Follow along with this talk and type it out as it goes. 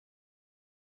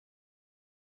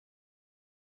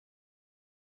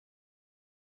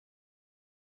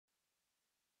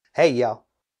Hey y'all,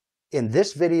 in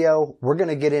this video we're going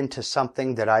to get into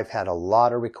something that I've had a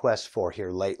lot of requests for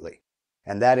here lately,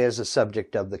 and that is the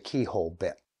subject of the keyhole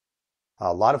bit.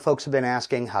 A lot of folks have been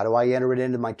asking, how do I enter it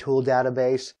into my tool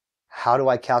database? How do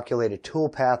I calculate a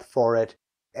toolpath for it?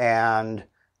 And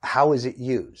how is it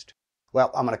used? Well,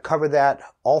 I'm going to cover that,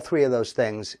 all three of those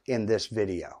things in this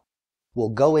video. We'll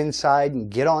go inside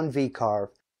and get on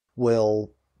VCarve.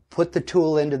 We'll put the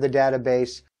tool into the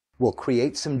database. We'll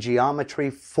create some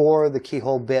geometry for the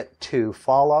keyhole bit to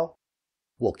follow.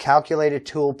 We'll calculate a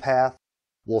toolpath.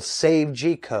 We'll save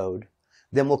G-code.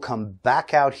 Then we'll come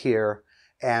back out here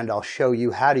and I'll show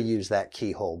you how to use that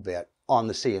keyhole bit on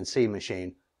the CNC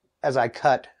machine as I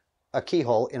cut a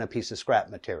keyhole in a piece of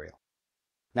scrap material.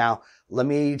 Now, let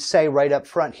me say right up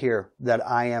front here that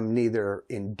I am neither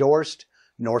endorsed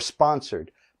nor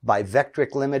sponsored by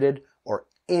Vectric Limited or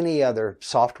any other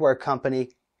software company,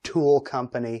 tool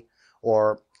company,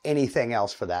 or anything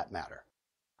else for that matter.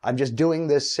 I'm just doing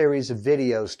this series of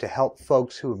videos to help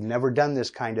folks who have never done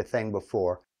this kind of thing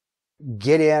before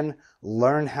get in,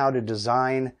 learn how to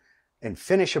design, and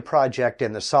finish a project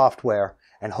in the software,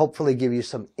 and hopefully give you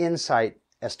some insight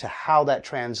as to how that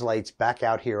translates back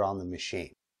out here on the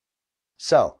machine.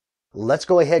 So, let's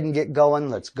go ahead and get going.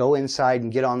 Let's go inside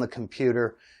and get on the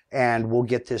computer, and we'll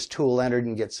get this tool entered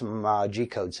and get some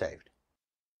G-code saved.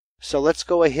 So let's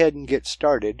go ahead and get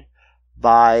started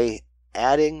by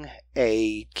adding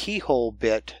a keyhole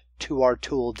bit to our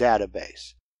tool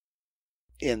database.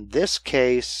 In this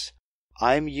case,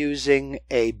 I'm using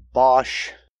a Bosch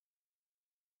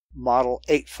model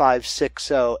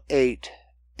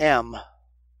 85608M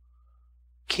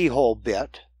keyhole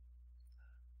bit,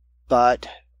 but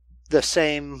the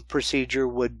same procedure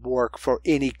would work for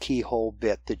any keyhole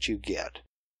bit that you get.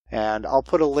 And I'll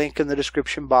put a link in the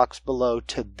description box below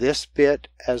to this bit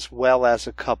as well as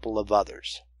a couple of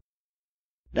others.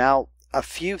 Now, a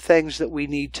few things that we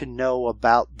need to know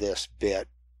about this bit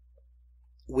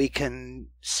we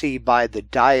can see by the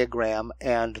diagram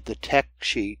and the tech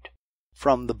sheet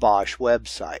from the Bosch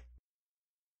website.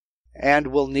 And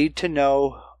we'll need to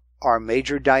know our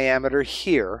major diameter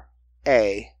here,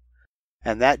 A,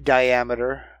 and that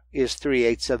diameter is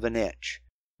 3/8 of an inch.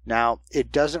 Now,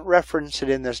 it doesn't reference it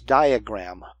in this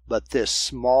diagram, but this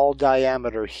small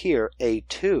diameter here,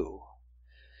 A2,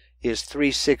 is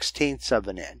 3/16 of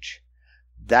an inch.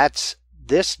 That's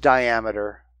this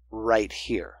diameter right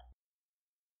here.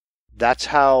 That's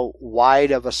how wide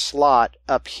of a slot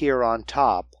up here on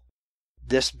top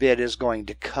this bit is going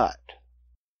to cut.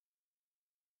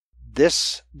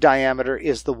 This diameter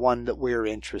is the one that we're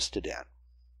interested in.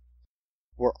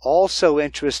 We're also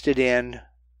interested in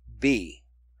B,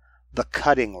 the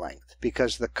cutting length,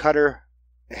 because the cutter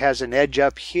has an edge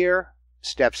up here,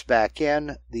 steps back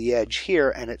in, the edge here,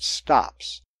 and it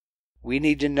stops. We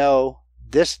need to know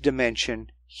this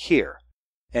dimension here,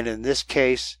 and in this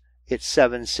case it's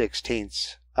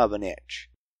 7/16 of an inch.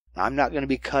 Now, I'm not going to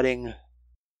be cutting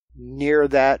near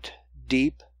that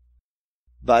deep,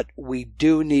 but we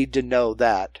do need to know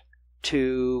that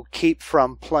to keep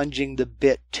from plunging the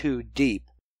bit too deep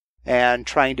and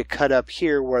trying to cut up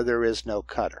here where there is no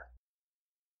cutter.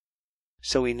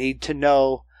 So we need to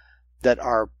know that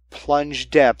our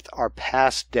plunge depth, our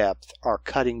pass depth, our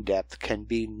cutting depth can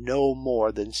be no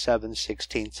more than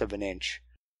 7/16 of an inch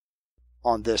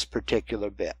on this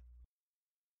particular bit.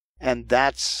 And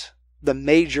that's the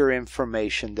major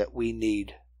information that we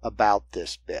need about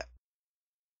this bit.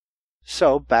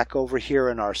 So back over here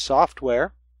in our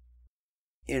software,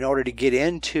 in order to get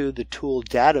into the tool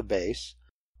database,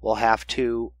 we'll have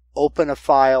to open a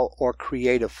file or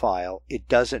create a file. It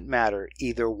doesn't matter,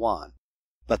 either one.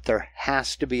 But there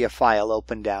has to be a file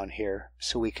open down here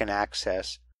so we can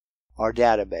access our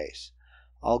database.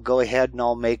 I'll go ahead and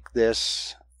I'll make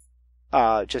this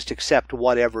just accept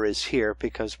whatever is here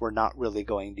because we're not really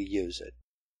going to use it.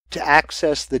 To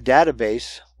access the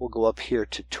database, we'll go up here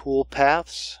to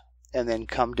Toolpaths and then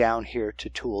come down here to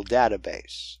Tool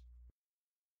Database.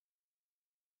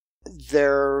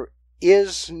 There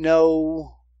is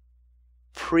no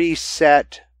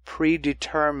preset,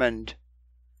 predetermined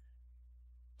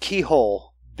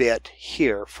keyhole bit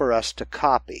here for us to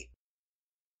copy.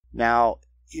 Now,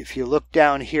 if you look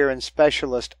down here in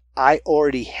Specialist, I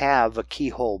already have a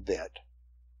keyhole bit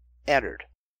entered.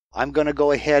 I'm going to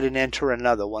go ahead and enter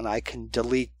another one. I can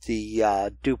delete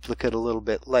the duplicate a little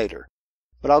bit later,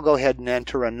 but I'll go ahead and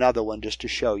enter another one just to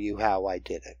show you how I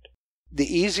did it. The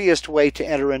easiest way to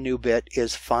enter a new bit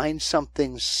is find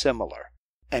something similar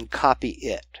and copy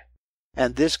it.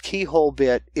 And this keyhole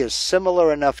bit is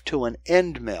similar enough to an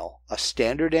end mill, a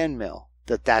standard end mill,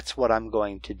 that that's what I'm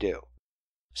going to do.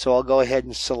 So I'll go ahead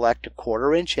and select a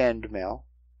 1/4 inch end mill,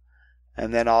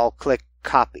 and then I'll click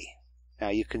copy. Now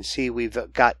you can see we've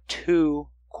got 2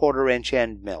 1/4 inch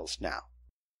end mills now.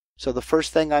 So the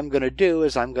first thing I'm going to do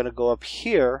is I'm going to go up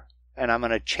here and I'm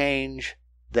going to change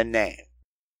the name.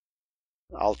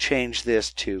 I'll change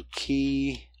this to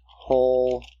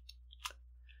Keyhole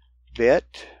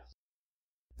bit.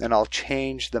 Then I'll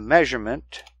change the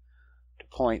measurement to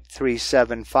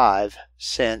 0.375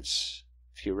 since,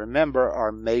 if you remember,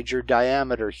 our major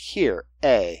diameter here,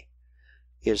 A,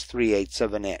 is 3/8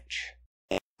 of an inch.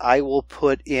 I will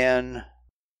put in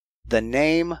the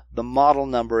name, the model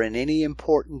number, and any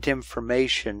important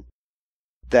information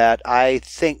that I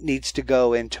think needs to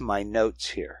go into my notes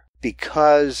here.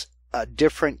 Because a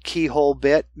different keyhole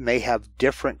bit may have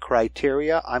different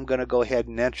criteria, I'm going to go ahead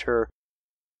and enter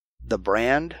the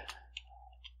brand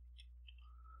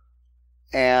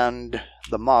and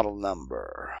the model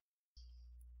number.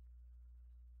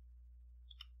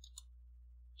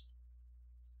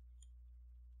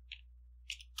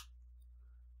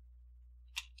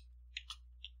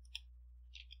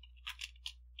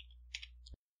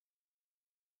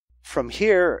 From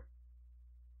here,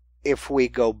 if we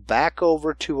go back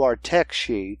over to our tech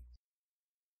sheet,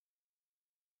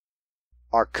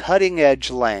 our cutting edge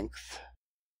length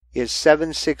is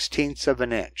 7/16 of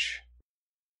an inch.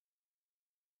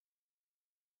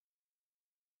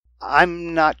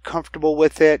 I'm not comfortable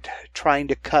with it trying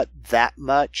to cut that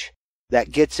much.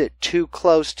 That gets it too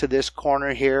close to this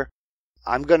corner here.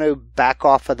 I'm going to back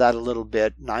off of that a little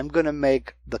bit, and I'm going to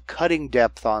make the cutting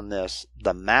depth on this,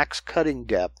 the max cutting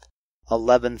depth,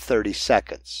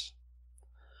 11/32.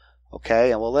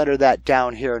 Okay, and we'll enter that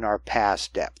down here in our pass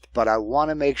depth. But I want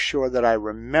to make sure that I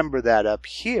remember that up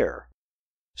here.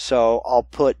 So I'll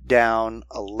put down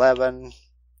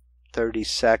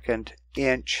 11/32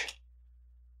 inch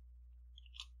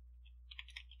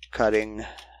cutting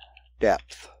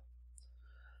depth.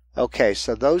 Okay,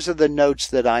 so those are the notes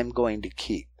that I'm going to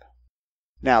keep.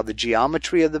 Now the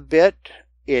geometry of the bit,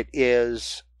 it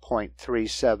is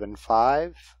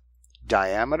 0.375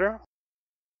 diameter.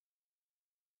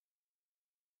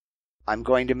 I'm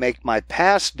going to make my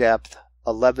pass depth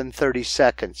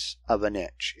 11/32 of an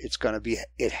inch.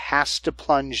 It has to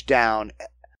plunge down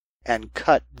and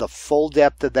cut the full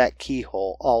depth of that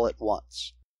keyhole all at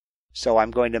once. So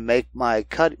I'm going to make my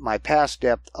pass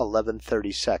depth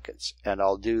 11/32, and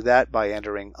I'll do that by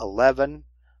entering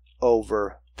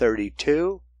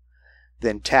 11/32,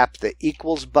 then tap the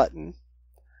equals button,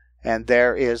 and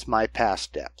there is my pass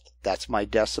depth. That's my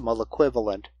decimal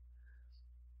equivalent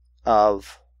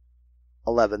of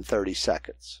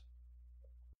 11/32.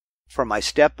 For my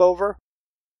step over,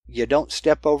 you don't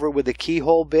step over with a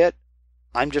keyhole bit.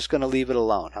 I'm just going to leave it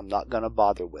alone. I'm not going to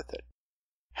bother with it.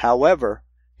 However,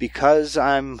 because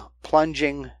I'm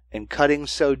plunging and cutting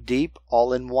so deep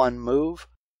all in one move,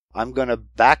 I'm going to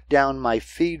back down my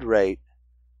feed rate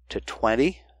to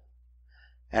 20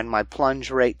 and my plunge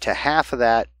rate to half of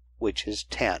that, which is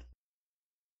 10.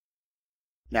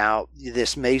 Now,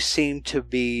 this may seem to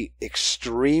be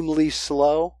extremely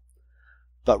slow,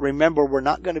 but remember, we're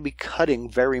not going to be cutting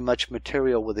very much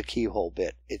material with a keyhole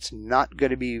bit. It's not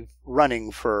going to be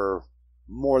running for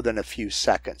more than a few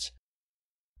seconds.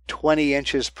 20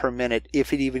 inches per minute,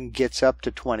 if it even gets up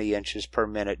to 20 inches per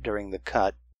minute during the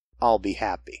cut, I'll be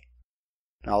happy.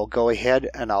 Now I'll go ahead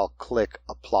and I'll click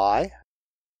apply.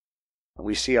 And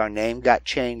we see our name got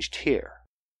changed here.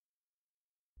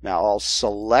 Now I'll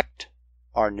select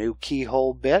our new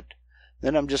keyhole bit.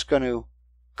 Then I'm just going to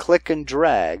click and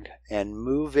drag and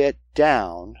move it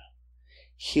down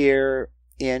here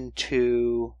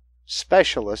into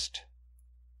Specialist.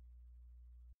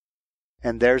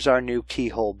 And there's our new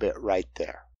keyhole bit right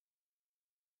there.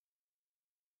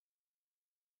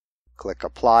 Click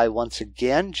apply once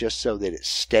again just so that it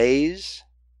stays.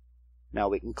 Now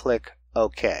we can click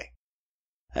OK.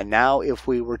 And now if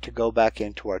we were to go back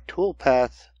into our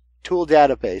Toolpath, tool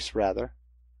database rather,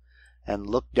 and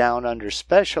look down under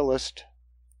Specialist,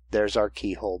 there's our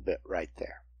keyhole bit right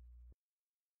there.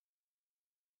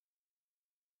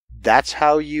 That's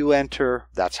how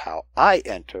I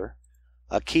enter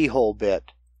a keyhole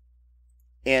bit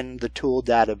in the tool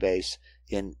database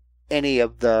in any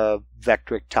of the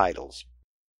Vectric titles.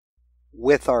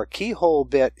 With our keyhole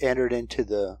bit entered into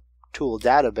the tool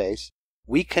database,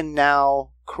 we can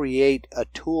now create a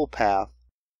toolpath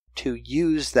to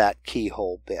use that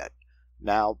keyhole bit.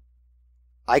 Now,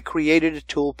 I created a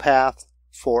toolpath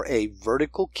for a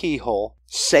vertical keyhole,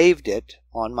 saved it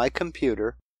on my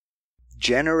computer,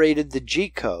 generated the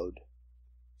G-code,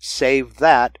 saved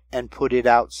that, and put it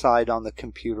outside on the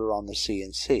computer on the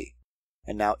CNC.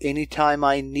 And now anytime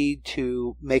I need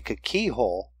to make a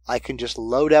keyhole, I can just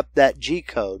load up that G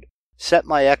code, set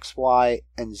my X, Y,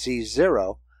 and Z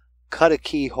 0, cut a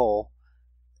keyhole,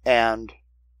 and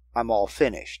I'm all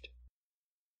finished.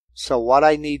 So what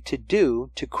I need to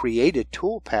do to create a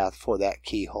toolpath for that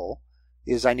keyhole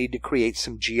is I need to create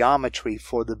some geometry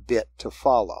for the bit to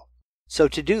follow. So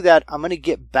to do that, I'm going to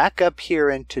get back up here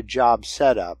into Job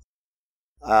Setup.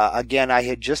 Again, I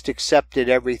had just accepted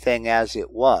everything as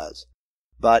it was,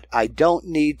 but I don't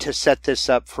need to set this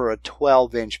up for a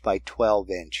 12-inch by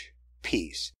 12-inch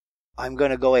piece. I'm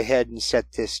going to go ahead and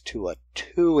set this to a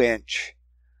 2-inch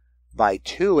by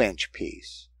 2-inch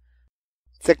piece.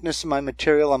 Thickness of my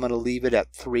material, I'm going to leave it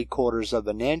at 3/4 of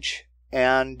an inch,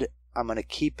 and I'm going to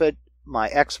keep it, my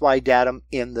XY datum,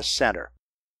 in the center.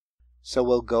 So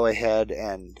we'll go ahead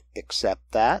and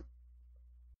accept that.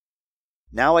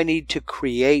 Now I need to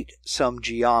create some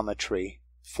geometry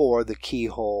for the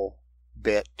keyhole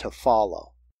bit to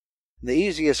follow. The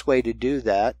easiest way to do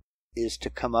that is to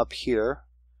come up here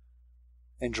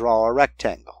and draw a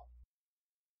rectangle.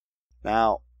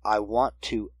 Now I want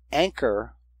to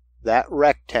anchor that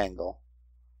rectangle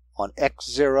on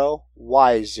X0,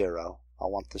 Y0. I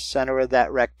want the center of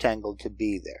that rectangle to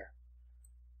be there.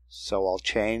 So I'll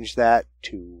change that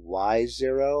to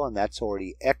Y0, and that's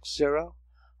already X0.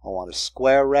 I want a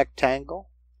square rectangle.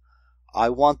 I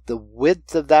want the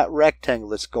width of that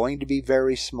rectangle, it's going to be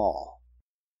very small.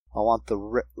 I want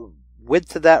the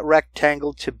width of that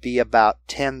rectangle to be about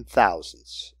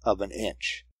 0.010 of an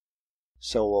inch.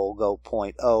 So we'll go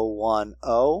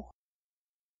 0.010.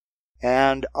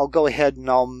 And I'll go ahead and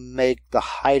I'll make the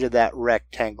height of that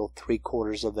rectangle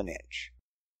 3/4 of an inch.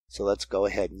 So let's go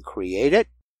ahead and create it.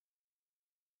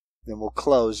 Then we'll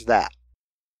close that.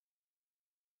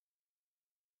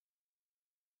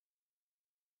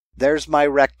 There's my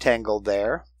rectangle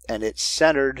there, and it's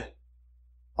centered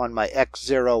on my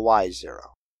X0,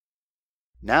 Y0.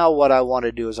 Now what I want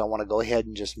to do is I want to go ahead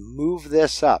and just move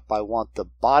this up. I want the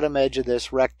bottom edge of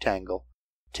this rectangle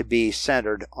to be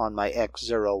centered on my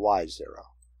X0, Y0.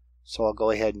 So I'll go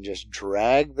ahead and just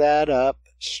drag that up,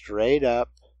 straight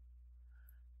up,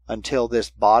 until this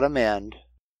bottom end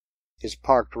is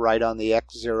parked right on the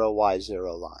X0,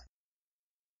 Y0 line.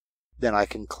 Then I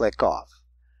can click off.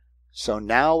 So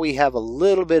now we have a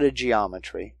little bit of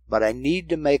geometry, but I need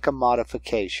to make a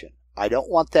modification. I don't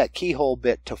want that keyhole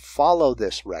bit to follow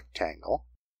this rectangle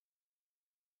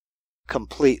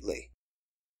completely.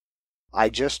 I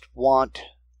just want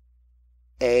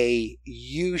a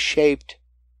U-shaped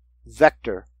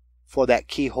vector for that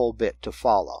keyhole bit to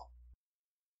follow.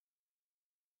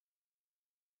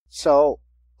 So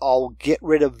I'll get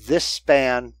rid of this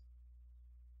span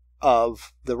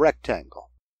of the rectangle.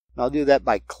 And I'll do that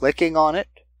by clicking on it,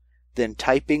 then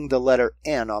typing the letter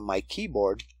N on my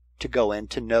keyboard to go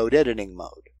into node editing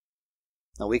mode.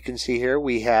 Now we can see here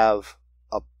we have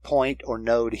a point or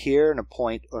node here and a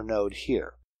point or node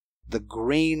here. The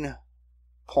green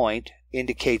point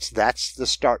indicates that's the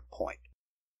start point.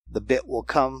 The bit will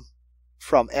come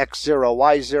from X0,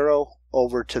 Y0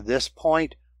 over to this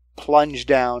point, plunge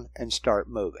down, and start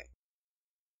moving.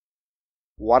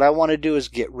 What I want to do is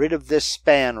get rid of this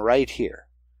span right here.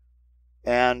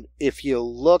 And if you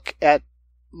look at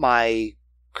my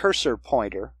cursor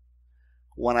pointer,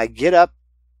 when I get up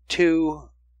to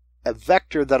a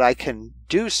vector that I can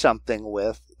do something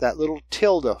with, that little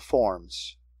tilde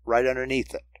forms right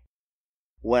underneath it.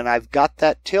 When I've got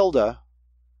that tilde,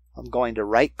 I'm going to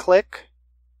right click,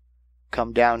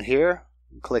 come down here,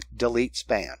 and click Delete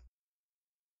Span.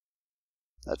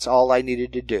 That's all I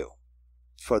needed to do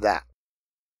for that.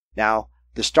 Now,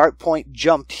 the start point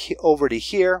jumped over to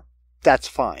here. That's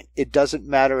fine. It doesn't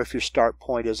matter if your start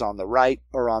point is on the right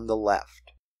or on the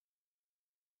left.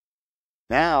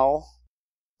 Now,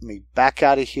 let me back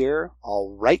out of here.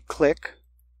 I'll right click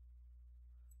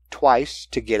twice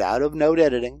to get out of node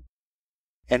editing.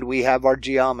 And we have our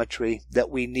geometry that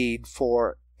we need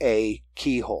for a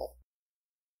keyhole.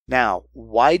 Now,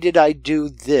 why did I do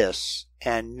this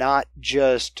and not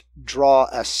just draw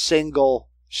a single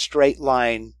straight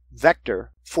line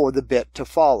vector for the bit to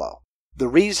follow? The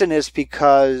reason is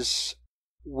because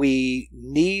we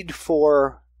need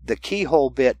for the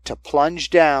keyhole bit to plunge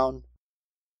down,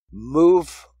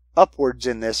 move upwards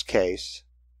in this case,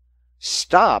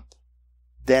 stop,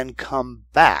 then come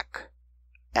back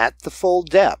at the full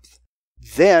depth,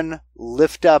 then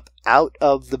lift up out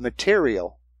of the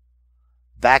material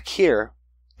back here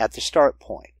at the start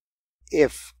point.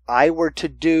 If I were to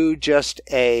do just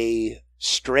a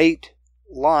straight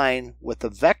line with a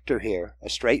vector here, a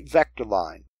straight vector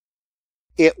line,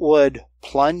 it would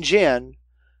plunge in,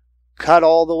 cut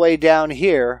all the way down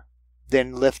here,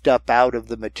 then lift up out of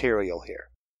the material here,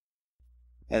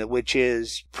 and which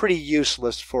is pretty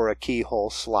useless for a keyhole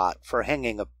slot for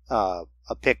hanging a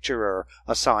picture or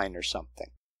a sign or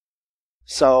something.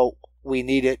 So we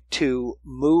need it to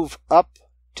move up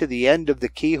to the end of the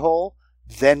keyhole,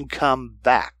 then come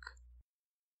back.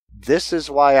 This is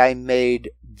why I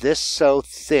made this so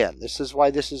thin. This is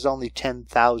why this is only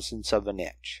 0.010 of an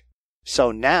inch.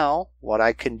 So now what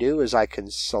I can do is I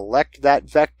can select that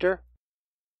vector,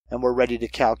 and we're ready to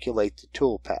calculate the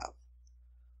toolpath.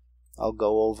 I'll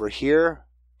go over here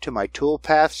to my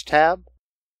Toolpaths tab.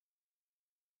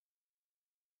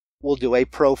 We'll do a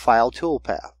profile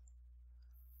toolpath.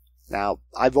 Now,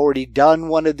 I've already done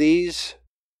one of these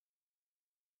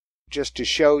just to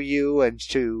show you and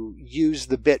to use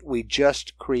the bit we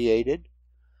just created.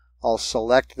 I'll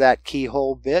select that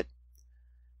keyhole bit.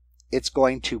 It's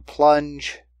going to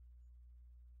plunge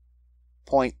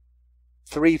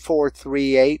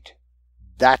 0.3438.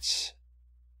 That's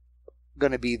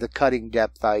going to be the cutting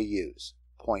depth I use,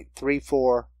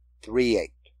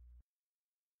 0.3438.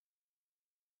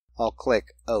 I'll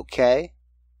click OK.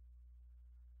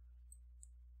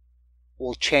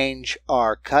 We'll change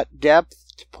our cut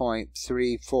depth to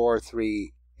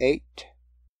 0.3438.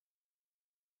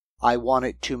 I want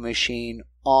it to machine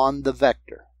on the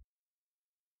vector.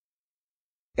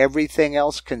 Everything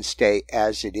else can stay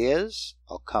as it is.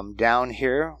 I'll come down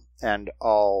here and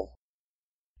I'll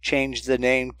change the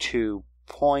name to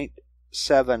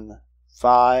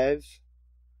 0.75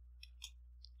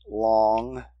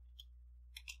 long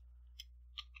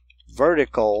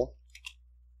vertical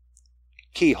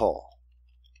keyhole.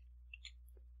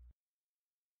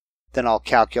 Then I'll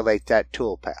calculate that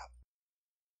toolpath.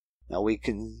 Now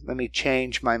let me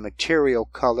change my material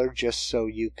color just so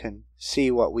you can see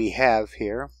what we have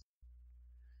here.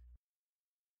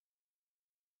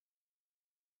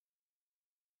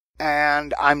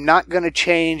 And I'm not going to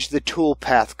change the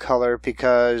toolpath color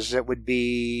because it would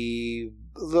be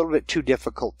a little bit too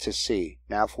difficult to see.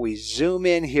 Now if we zoom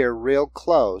in here real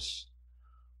close,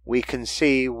 we can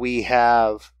see we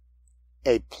have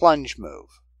a plunge move.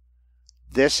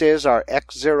 This is our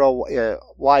X0,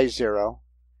 Y0.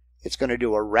 It's going to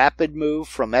do a rapid move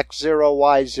from X0,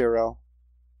 Y0,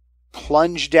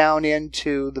 plunge down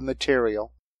into the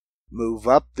material, move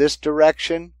up this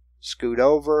direction, scoot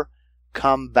over,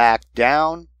 come back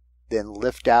down, then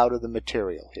lift out of the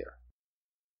material here.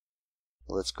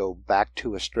 Let's go back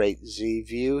to a straight Z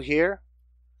view here,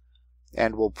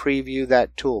 and we'll preview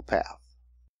that toolpath.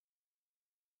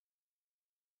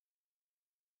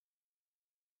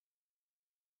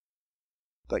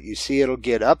 But you see it'll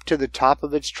get up to the top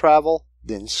of its travel,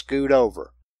 then scoot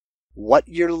over. What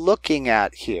you're looking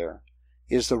at here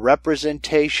is the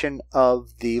representation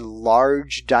of the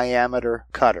large diameter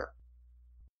cutter.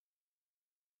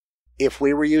 If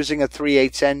we were using a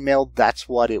 3/8 end mill, that's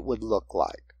what it would look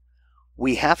like.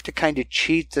 We have to kind of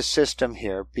cheat the system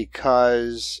here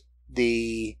because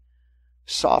the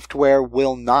software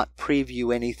will not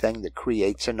preview anything that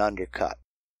creates an undercut.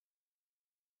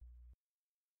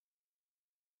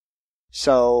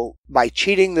 So by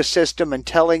cheating the system and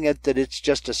telling it that it's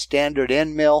just a standard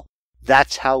end mill,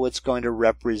 that's how it's going to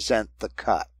represent the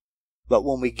cut. But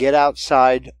when we get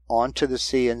outside onto the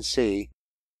CNC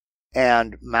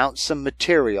and mount some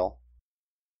material,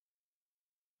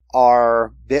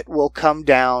 our bit will come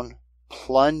down,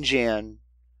 plunge in,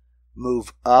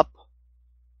 move up,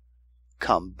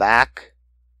 come back,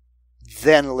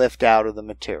 then lift out of the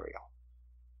material.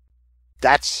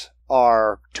 That's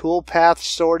our toolpath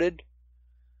sorted.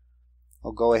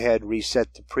 I'll go ahead and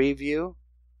reset the preview,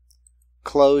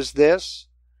 close this,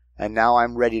 and now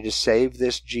I'm ready to save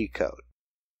this G-code.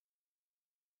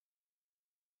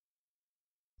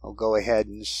 I'll go ahead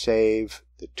and save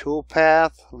the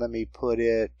toolpath. Let me put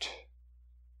it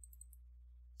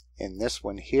in this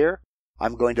one here.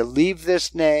 I'm going to leave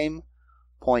this name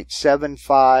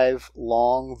 0.75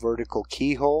 long vertical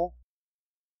keyhole.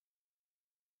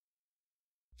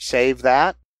 Save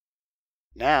that.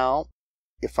 Now,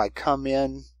 if I come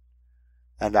in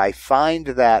and I find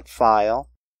that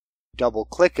file, double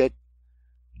click it,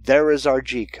 there is our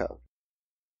G-code.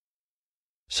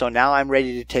 So now I'm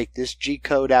ready to take this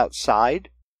G-code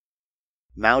outside,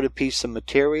 mount a piece of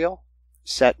material,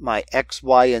 set my X,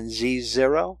 Y, and Z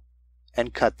 0,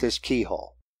 and cut this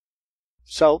keyhole.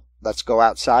 So let's go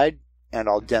outside and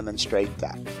I'll demonstrate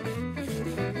that.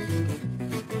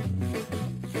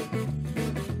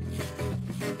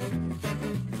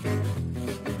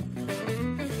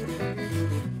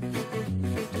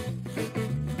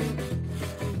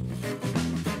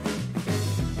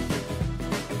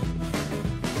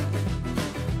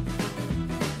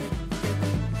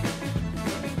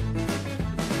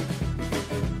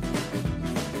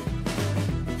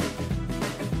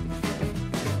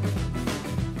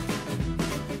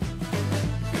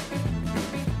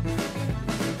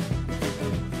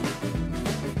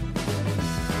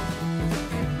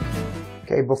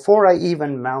 Okay, before I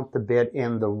even mount the bit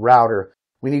in the router,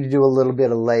 we need to do a little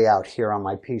bit of layout here on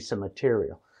my piece of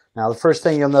material. Now, the first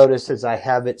thing you'll notice is I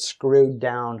have it screwed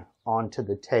down onto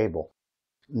the table.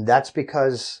 That's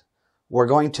because we're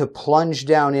going to plunge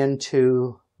down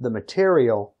into the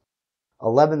material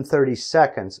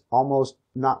 11/32, almost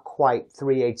not quite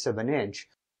 3/8 of an inch,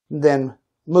 then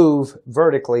move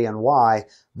vertically in Y,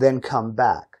 then come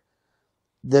back.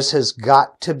 This has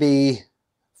got to be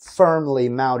firmly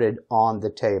mounted on the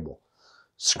table.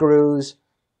 Screws,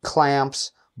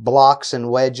 clamps, blocks and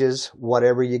wedges,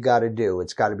 whatever you got to do,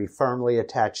 it's got to be firmly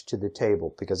attached to the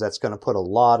table because that's going to put a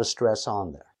lot of stress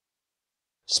on there.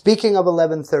 Speaking of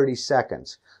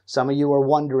 11/32, some of you are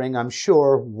wondering, I'm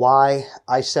sure, why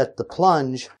I set the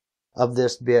plunge of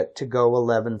this bit to go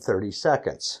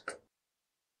 11/32.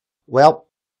 Well,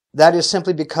 that is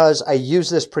simply because I use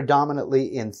this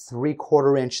predominantly in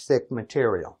 3/4 inch thick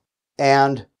material.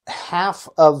 And half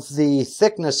of the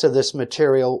thickness of this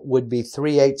material would be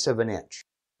 3/8 of an inch.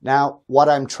 Now, what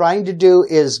I'm trying to do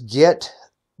is get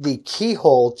the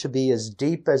keyhole to be as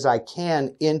deep as I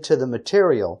can into the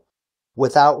material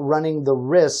without running the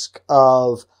risk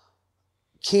of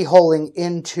keyholing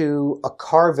into a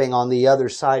carving on the other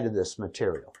side of this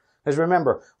material. Because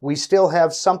remember, we still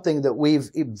have something that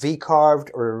we've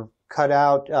VCarved or cut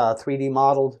out, 3D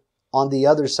modeled on the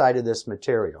other side of this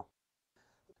material.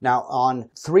 Now,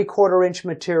 on 3/4 inch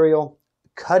material,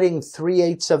 cutting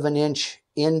 3/8 of an inch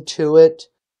into it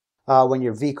when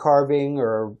you're V-carving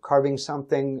or carving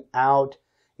something out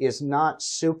is not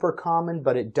super common,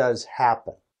 but it does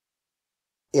happen.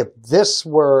 If this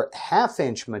were 1/2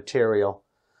 inch material,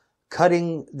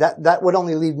 cutting that would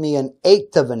only leave me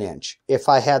 1/8 of an inch if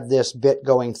I had this bit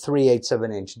going 3/8 of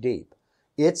an inch deep.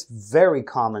 It's very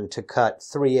common to cut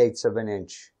 3/8 of an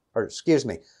inch, or excuse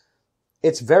me,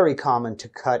 it's very common to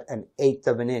cut 1/8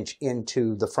 of an inch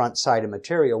into the front side of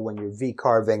material when you're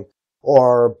V-carving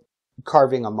or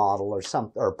carving a model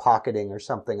or pocketing or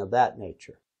something of that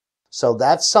nature. So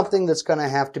that's something that's going to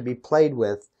have to be played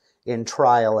with in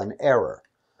trial and error.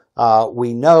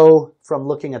 We know from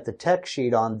looking at the tech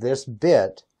sheet on this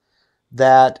bit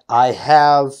that I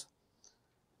have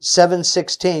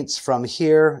 7/16 from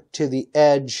here to the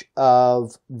edge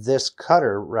of this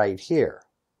cutter right here.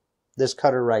 This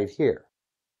cutter right here.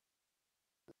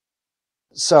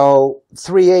 So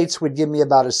 3/8 would give me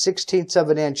about 1/16 of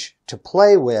an inch to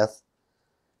play with.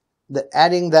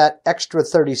 Adding that extra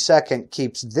 32nd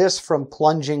keeps this from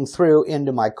plunging through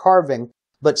into my carving,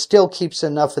 but still keeps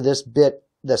enough of this bit,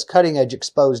 this cutting edge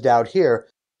exposed out here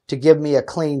to give me a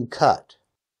clean cut.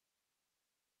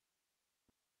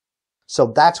 So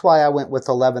that's why I went with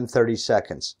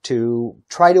 11/32, to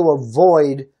try to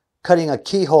avoid cutting a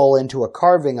keyhole into a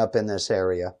carving up in this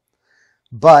area,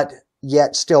 but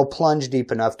yet still plunge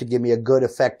deep enough to give me a good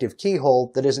effective keyhole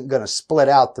that isn't going to split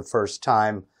out the first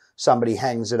time somebody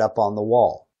hangs it up on the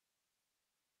wall.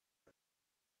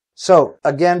 So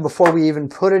again, before we even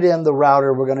put it in the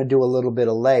router, we're going to do a little bit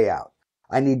of layout.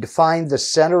 I need to find the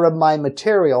center of my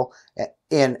material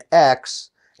in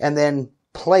X and then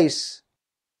place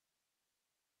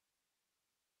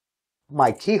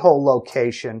my keyhole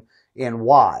location in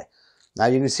Y. Now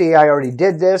you can see I already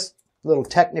did this. Little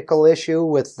technical issue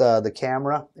with the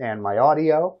camera and my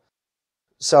audio.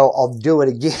 So I'll do it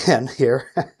again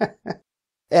here.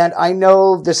 And I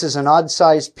know this is an odd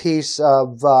sized piece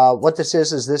of, what this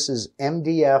is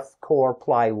MDF core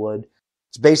plywood.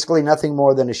 It's basically nothing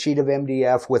more than a sheet of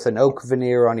MDF with an oak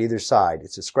veneer on either side.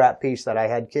 It's a scrap piece that I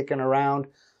had kicking around.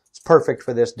 It's perfect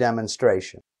for this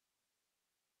demonstration.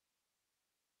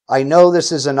 I know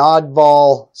this is an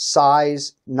oddball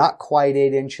size, not quite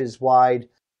 8 inches wide.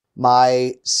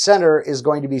 My center is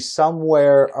going to be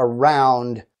somewhere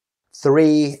around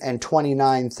 3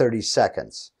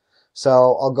 29/32.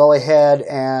 So I'll go ahead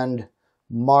and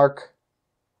mark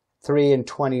 3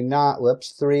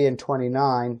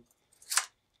 29,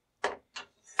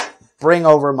 bring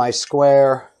over my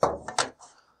square,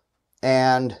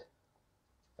 and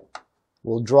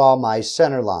we'll draw my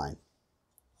center line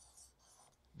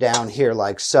down here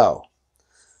like so.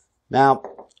 Now,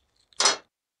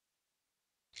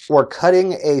 we're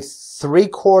cutting a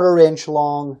 3/4 inch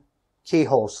long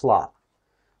keyhole slot,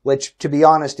 which to be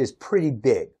honest is pretty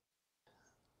big.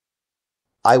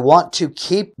 I want to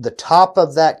keep the top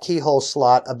of that keyhole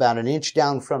slot about 1 inch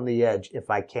down from the edge if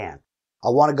I can. I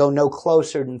want to go no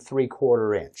closer than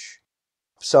 3/4 inch.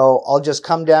 So I'll just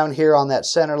come down here on that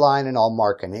center line and I'll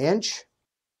mark 1 inch.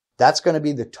 That's going to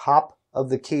be the top of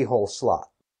the keyhole slot.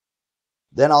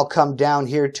 Then I'll come down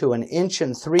here to 1 3/4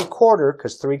 inches,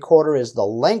 because 3/4 is the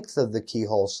length of the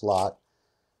keyhole slot,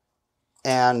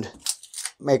 and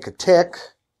make a tick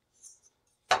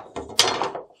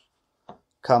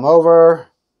come over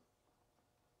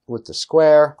with the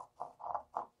square.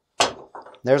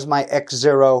 There's my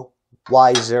X0,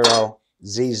 Y0,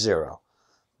 Z0.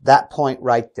 That point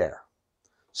right there.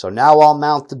 So now I'll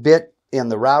mount the bit in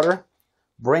the router,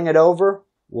 bring it over,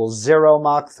 we'll 0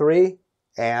 Mach 3,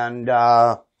 and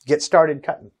get started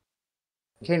cutting.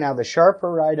 Okay, now the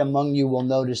sharper-eyed among you will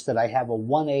notice that I have a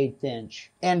 1/8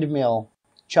 inch end mill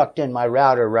chucked in my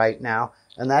router right now,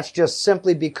 and that's just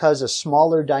simply because a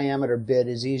smaller diameter bit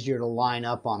is easier to line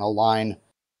up on a line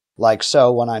like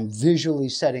so when I'm visually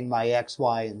setting my X,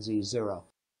 Y, and Z0.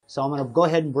 So I'm going to go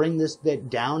ahead and bring this bit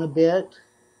down a bit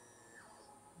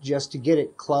just to get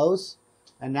it close,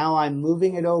 and now I'm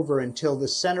moving it over until the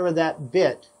center of that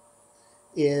bit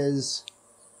is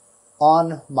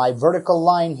on my vertical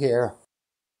line here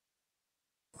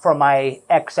for my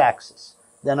X-axis.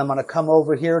 Then I'm going to come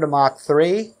over here to Mach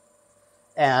 3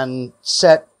 and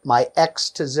set my X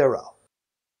to 0.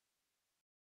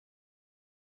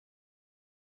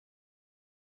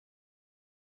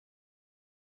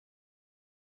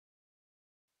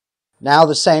 Now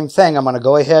the same thing, I'm going to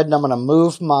go ahead and I'm going to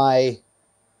move my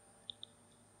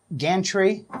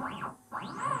gantry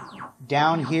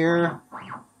down here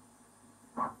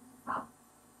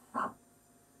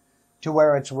to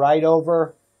where it's right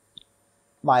over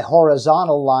my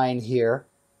horizontal line here,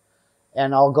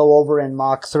 and I'll go over in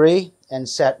Mach 3 and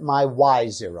set my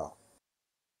Y0.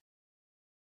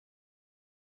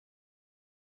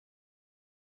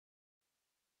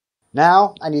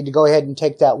 Now I need to go ahead and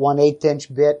take that 1/8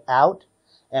 inch bit out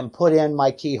and put in my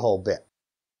keyhole bit.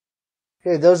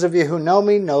 Okay, those of you who know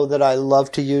me know that I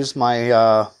love to use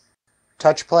my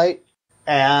touch plate,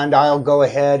 and I'll go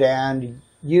ahead and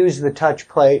use the touch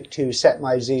plate to set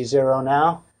my Z0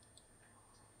 now.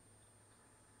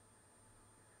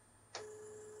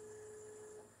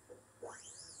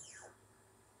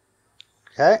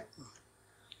 Okay,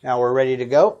 now we're ready to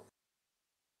go.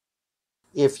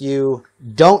 If you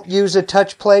don't use a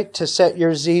touch plate to set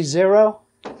your Z0,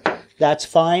 that's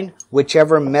fine.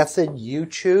 Whichever method you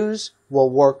choose will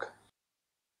work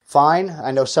fine.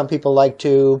 I know some people like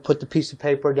to put the piece of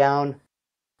paper down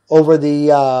over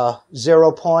the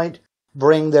 0 point,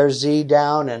 bring their Z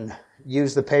down, and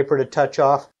use the paper to touch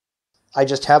off. I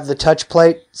just have the touch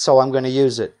plate, so I'm going to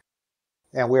use it.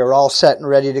 And we're all set and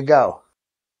ready to go.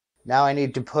 Now I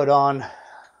need to put on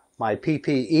my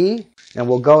PPE, and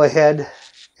we'll go ahead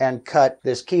and cut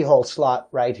this keyhole slot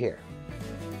right here.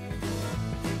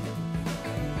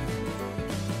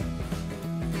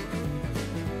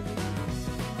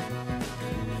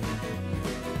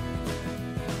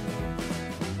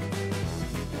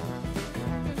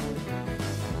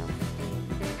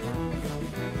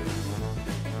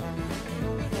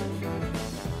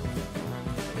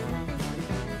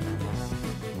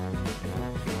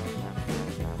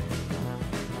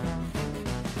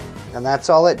 And that's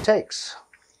all it takes.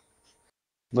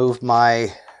 Move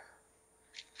my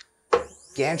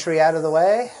gantry out of the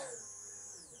way.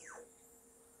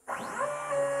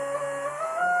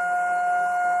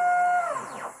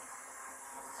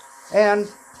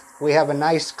 And we have a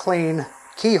nice clean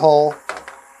keyhole.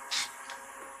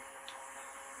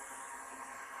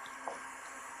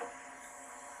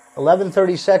 .11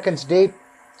 32 deep,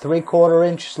 3/4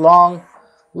 inches long.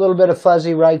 A little bit of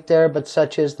fuzzy right there, but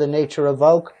such is the nature of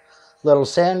oak. Little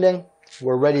sanding,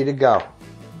 we're ready to go.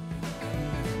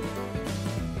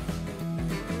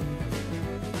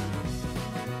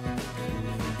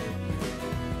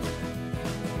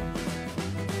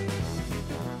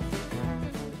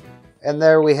 And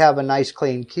there we have a nice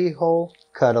clean keyhole,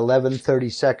 cut 11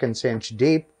 32 inch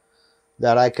deep,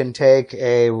 that I can take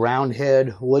a round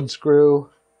head wood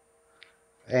screw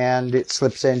and it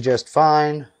slips in just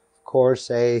fine. Of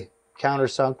course, a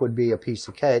countersunk would be a piece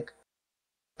of cake,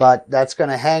 but that's going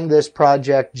to hang this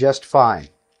project just fine.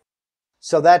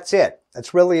 So that's it.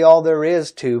 That's really all there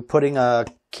is to putting a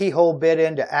keyhole bit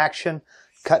into action,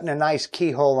 cutting a nice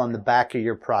keyhole on the back of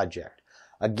your project.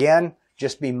 Again,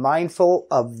 just be mindful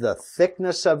of the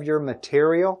thickness of your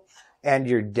material and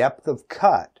your depth of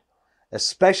cut,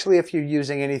 especially if you're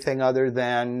using anything other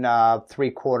than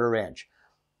 3/4 inch.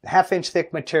 1/2 inch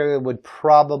thick material would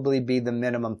probably be the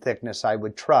minimum thickness I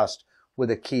would trust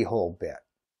with a keyhole bit.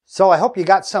 So I hope you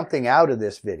got something out of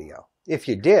this video. If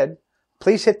you did,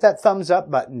 please hit that thumbs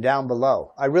up button down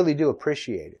below. I really do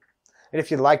appreciate it. And if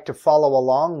you'd like to follow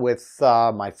along with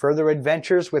my further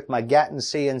adventures with my Gatton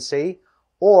CNC,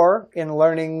 or in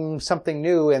learning something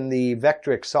new in the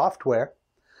Vectric software,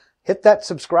 hit that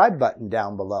subscribe button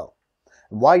down below.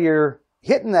 And while you're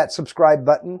hitting that subscribe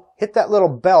button, hit that little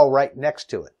bell right next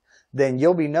to it. Then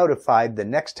you'll be notified the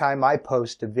next time I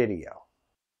post a video.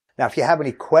 Now, if you have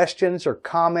any questions or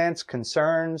comments,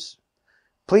 concerns,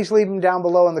 please leave them down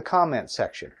below in the comments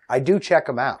section. I do check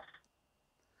them out.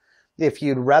 If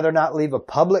you'd rather not leave a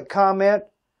public comment,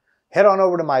 head on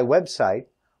over to my website,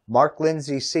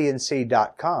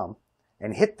 marklindsaycnc.com,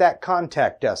 and hit that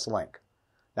Contact Us link.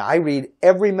 Now, I read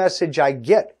every message I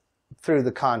get through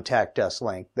the Contact Us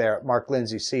link there at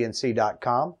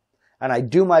marklindsaycnc.com, and I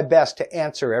do my best to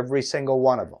answer every single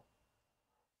one of them.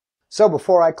 So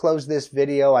before I close this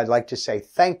video, I'd like to say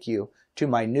thank you to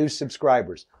my new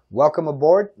subscribers. Welcome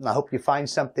aboard, and I hope you find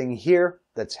something here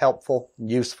that's helpful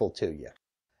and useful to you.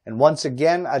 And once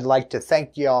again, I'd like to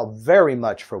thank you all very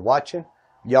much for watching.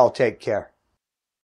 Y'all take care.